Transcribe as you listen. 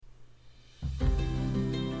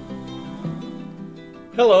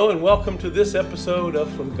Hello and welcome to this episode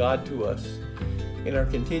of From God to Us. In our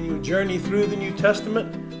continued journey through the New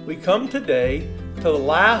Testament, we come today to the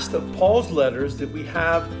last of Paul's letters that we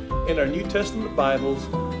have in our New Testament Bibles,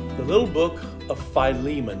 the little book of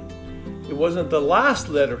Philemon. It wasn't the last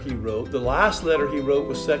letter he wrote. The last letter he wrote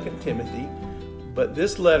was 2 Timothy, but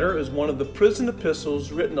this letter is one of the prison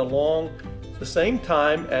epistles written along the same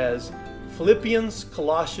time as Philippians,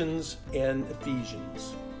 Colossians, and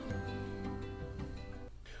Ephesians.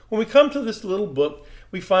 When we come to this little book,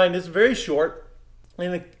 we find it's very short,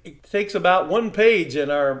 and it takes about one page in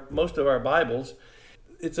most of our Bibles.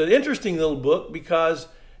 It's an interesting little book because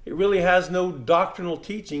it really has no doctrinal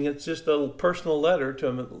teaching. It's just a personal letter to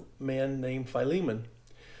a man named Philemon.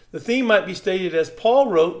 The theme might be stated as Paul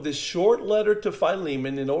wrote this short letter to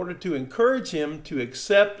Philemon in order to encourage him to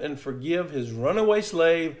accept and forgive his runaway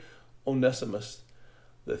slave, Onesimus.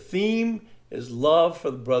 The theme is love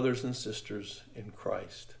for the brothers and sisters in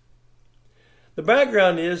Christ. The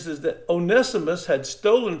background is that Onesimus had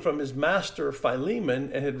stolen from his master Philemon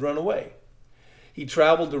and had run away. He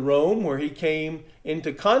traveled to Rome where he came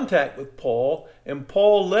into contact with Paul, and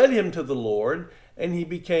Paul led him to the Lord, and he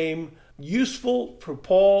became useful for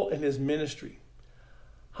Paul in his ministry.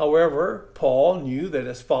 However, Paul knew that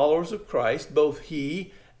as followers of Christ, both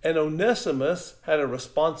he and Onesimus had a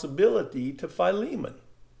responsibility to Philemon.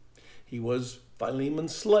 He was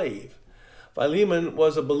Philemon's slave. Philemon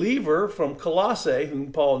was a believer from Colossae,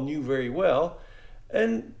 whom Paul knew very well,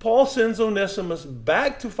 and Paul sends Onesimus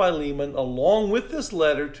back to Philemon along with this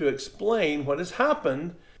letter to explain what has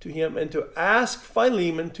happened to him and to ask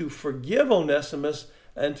Philemon to forgive Onesimus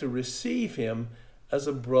and to receive him as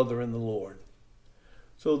a brother in the Lord.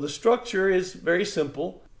 So the structure is very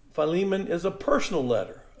simple. Philemon is a personal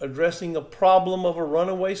letter addressing a problem of a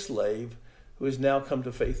runaway slave who has now come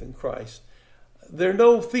to faith in Christ. There are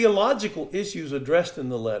no theological issues addressed in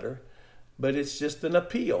the letter, but it's just an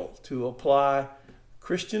appeal to apply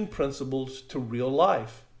Christian principles to real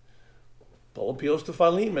life. Paul appeals to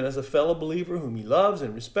Philemon as a fellow believer whom he loves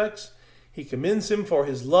and respects. He commends him for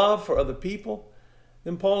his love for other people.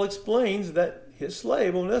 Then Paul explains that his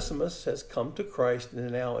slave Onesimus has come to Christ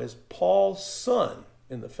and now is Paul's son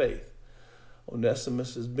in the faith.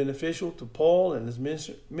 Onesimus is beneficial to Paul and his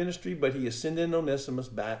ministry, but he is sending Onesimus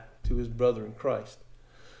back to his brother in Christ.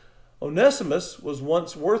 Onesimus was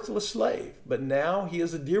once worthless slave, but now he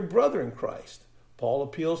is a dear brother in Christ. Paul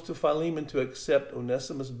appeals to Philemon to accept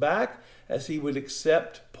Onesimus back as he would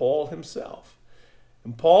accept Paul himself.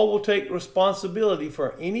 And Paul will take responsibility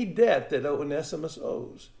for any debt that Onesimus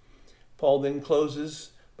owes. Paul then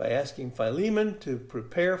closes by asking Philemon to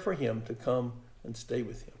prepare for him to come and stay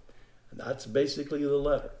with him. And that's basically the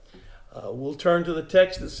letter. We'll turn to the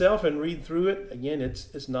text itself and read through it. Again,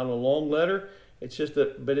 it's not a long letter.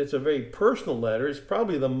 But it's a very personal letter. It's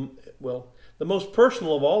probably the most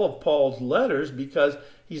personal of all of Paul's letters because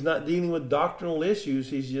he's not dealing with doctrinal issues.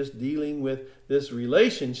 He's just dealing with this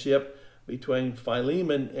relationship between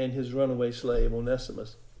Philemon and his runaway slave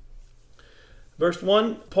Onesimus. Verse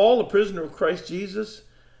 1, Paul, a prisoner of Christ Jesus,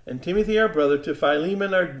 and Timothy, our brother, to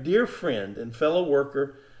Philemon, our dear friend and fellow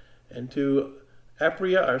worker, and to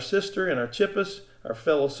Apphia, our sister, and Archippus, our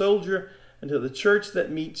fellow soldier, and to the church that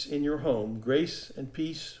meets in your home, grace and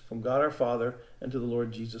peace from God our Father and to the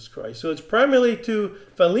Lord Jesus Christ. So it's primarily to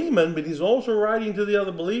Philemon, but he's also writing to the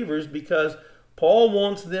other believers because Paul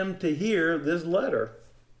wants them to hear this letter.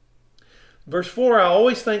 Verse 4, I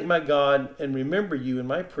always thank my God and remember you in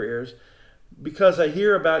my prayers because I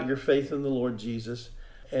hear about your faith in the Lord Jesus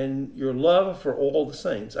and your love for all the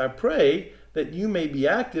saints. I pray that you may be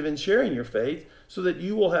active in sharing your faith so that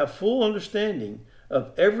you will have full understanding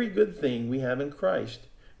of every good thing we have in Christ.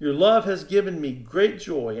 Your love has given me great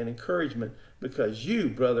joy and encouragement because you,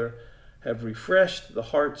 brother, have refreshed the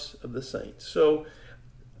hearts of the saints. So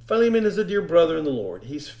Philemon is a dear brother in the Lord.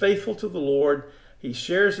 He's faithful to the Lord. He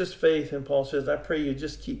shares his faith, and Paul says, I pray you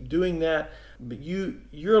just keep doing that. But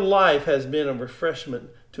your life has been a refreshment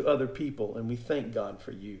to other people, and we thank God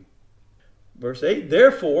for you. Verse 8,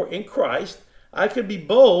 therefore, in Christ, I could be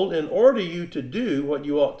bold and order you to do what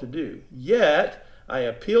you ought to do. Yet, I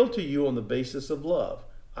appeal to you on the basis of love.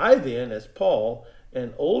 I then, as Paul,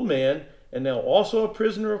 an old man, and now also a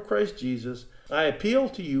prisoner of Christ Jesus, I appeal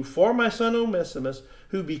to you for my son Onesimus,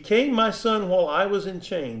 who became my son while I was in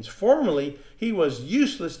chains. Formerly, he was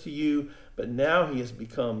useless to you, but now he has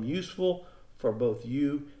become useful for both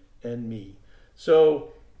you and me.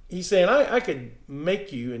 So he's saying, I could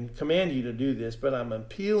make you and command you to do this, but I'm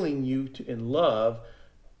appealing you in love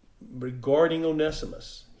regarding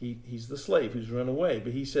Onesimus. He's the slave who's run away,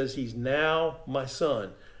 but he says he's now my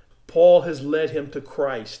son. Paul has led him to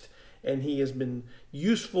Christ, and he has been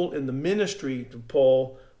useful in the ministry to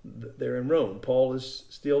Paul there in Rome. Paul is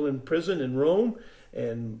still in prison in Rome,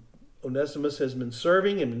 and Onesimus has been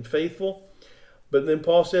serving and been faithful. But then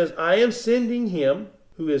Paul says, I am sending him,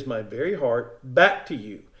 who is my very heart, back to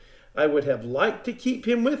you. I would have liked to keep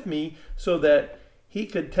him with me so that he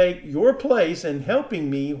could take your place in helping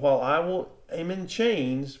me while I am in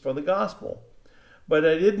chains for the gospel. But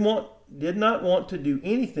I did not want to do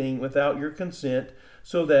anything without your consent,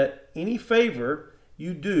 so that any favor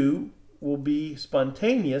you do will be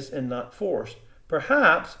spontaneous and not forced.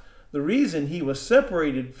 Perhaps the reason he was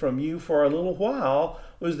separated from you for a little while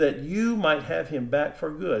was that you might have him back for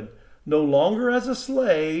good, no longer as a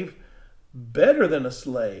slave, better than a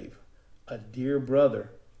slave, a dear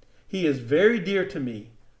brother. He is very dear to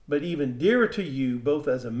me, but even dearer to you, both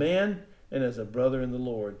as a man and as a brother in the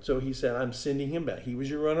Lord. So he said, I'm sending him back. He was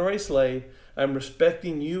your runaway slave. I'm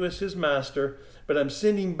respecting you as his master, but I'm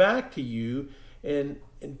sending back to you and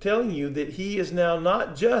telling you that he is now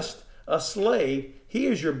not just a slave. He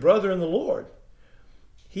is your brother in the Lord.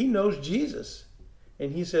 He knows Jesus.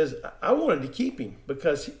 And he says, I wanted to keep him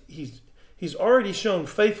because he's already shown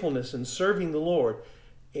faithfulness in serving the Lord.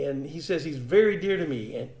 And he says he's very dear to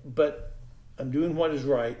me, but I'm doing what is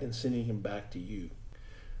right and sending him back to you.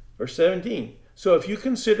 Verse 17, so if you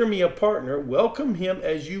consider me a partner, welcome him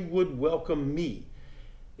as you would welcome me.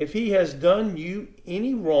 If he has done you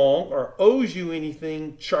any wrong or owes you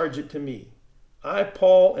anything, charge it to me. I,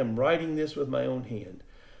 Paul, am writing this with my own hand.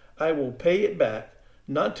 I will pay it back,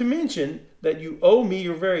 not to mention that you owe me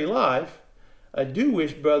your very life. I do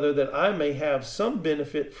wish, brother, that I may have some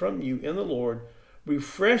benefit from you in the Lord.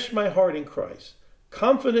 Refresh my heart in Christ.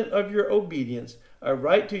 Confident of your obedience, I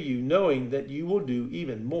write to you knowing that you will do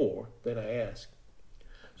even more than I ask.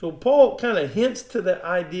 So Paul kind of hints to the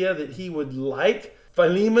idea that he would like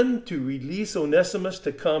Philemon to release Onesimus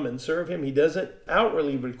to come and serve him. He doesn't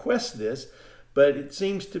outwardly request this, but it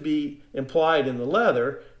seems to be implied in the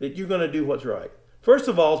letter that you're going to do what's right. First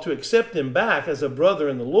of all, to accept him back as a brother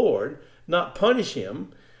in the Lord, not punish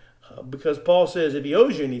him, because Paul says if he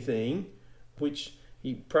owes you anything, which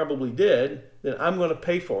he probably did, then I'm going to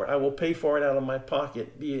pay for it. I will pay for it out of my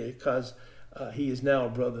pocket because he is now a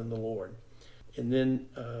brother in the Lord. And then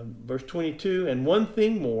verse 22, and one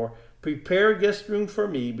thing more, prepare a guest room for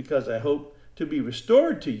me because I hope to be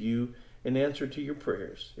restored to you in answer to your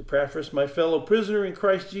prayers. Epaphras, my fellow prisoner in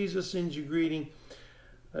Christ Jesus, sends you greeting.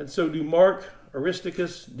 And so do Mark,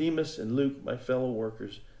 Aristarchus, Demas, and Luke, my fellow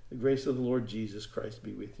workers. The grace of the Lord Jesus Christ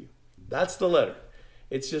be with you. That's the letter.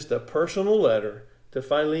 It's just a personal letter to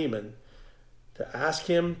Philemon to ask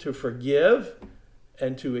him to forgive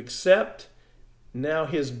and to accept now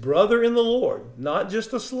his brother in the Lord, not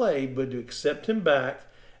just a slave, but to accept him back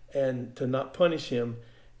and to not punish him.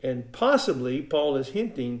 And possibly, Paul is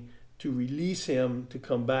hinting to release him to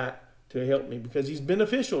come back to help me because he's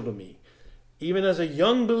beneficial to me. Even as a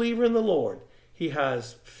young believer in the Lord, he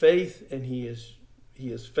has faith and he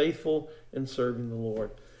is faithful in serving the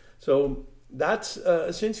Lord. So that's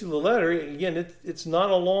essentially the letter. Again, it's not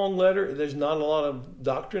a long letter. There's not a lot of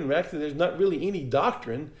doctrine. Actually, there's not really any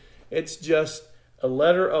doctrine. It's just a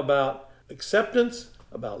letter about acceptance,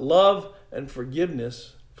 about love, and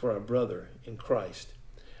forgiveness for our brother in Christ.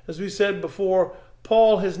 As we said before,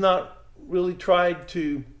 Paul has not really tried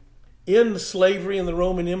to end slavery in the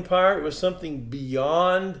Roman Empire. It was something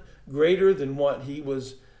beyond, greater than what he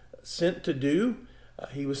was sent to do.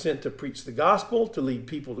 He was sent to preach the gospel, to lead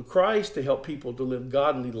people to Christ, to help people to live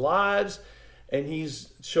godly lives. And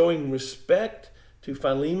he's showing respect to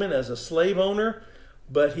Philemon as a slave owner,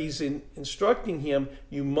 but he's instructing him,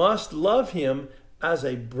 you must love him as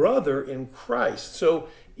a brother in Christ. So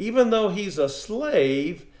even though he's a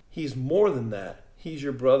slave, he's more than that. He's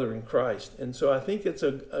your brother in Christ. And so I think it's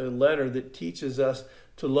a letter that teaches us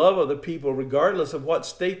to love other people regardless of what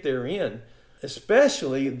state they're in,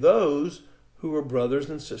 especially those who are brothers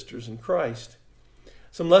and sisters in Christ.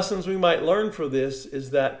 Some lessons we might learn from this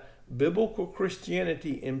is that biblical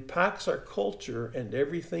Christianity impacts our culture and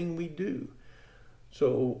everything we do.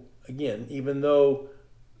 So again, even though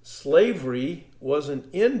slavery wasn't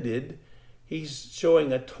ended, he's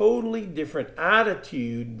showing a totally different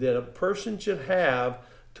attitude that a person should have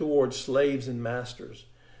towards slaves and masters.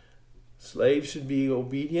 Slaves should be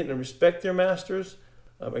obedient and respect their masters.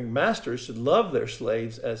 Masters should love their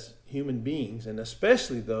slaves as human beings, and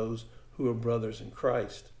especially those who are brothers in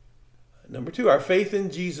Christ. Number 2, our faith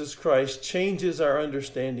in Jesus Christ changes our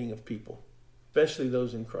understanding of people, especially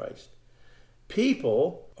those in Christ.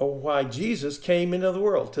 People are why Jesus came into the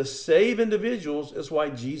world. To save individuals is why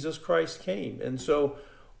Jesus Christ came. And so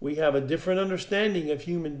we have a different understanding of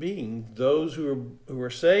human beings. Those who are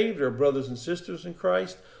saved are brothers and sisters in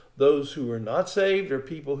Christ. Those who are not saved are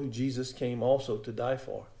people who Jesus came also to die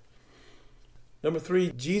for. Number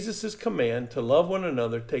 3, Jesus' command to love one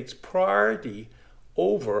another takes priority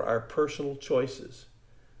over our personal choices.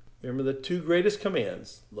 Remember the 2 greatest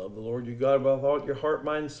commands: love the Lord your God with all your heart,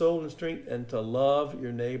 mind, soul, and strength, and to love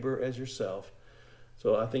your neighbor as yourself.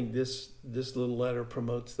 So I think this little letter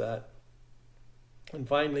promotes that. And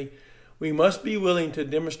finally, we must be willing to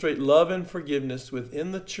demonstrate love and forgiveness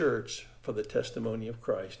within the church for the testimony of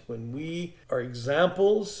Christ. When we are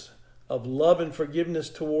examples of love and forgiveness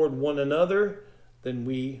toward one another, then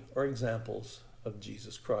we are examples of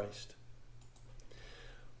Jesus Christ.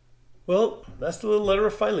 Well, that's the little letter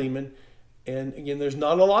of Philemon. And again, there's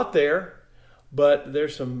not a lot there, but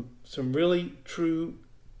there's some really true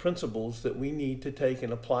principles that we need to take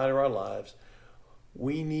and apply to our lives.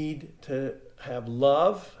 We need to have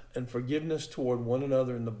love and forgiveness toward one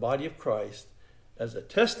another in the body of Christ as a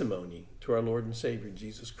testimony to our Lord and Savior,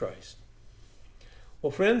 Jesus Christ.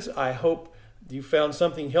 Well, friends, I hope you found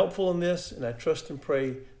something helpful in this, and I trust and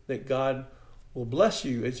pray that God will bless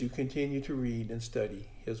you as you continue to read and study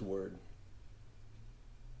His Word.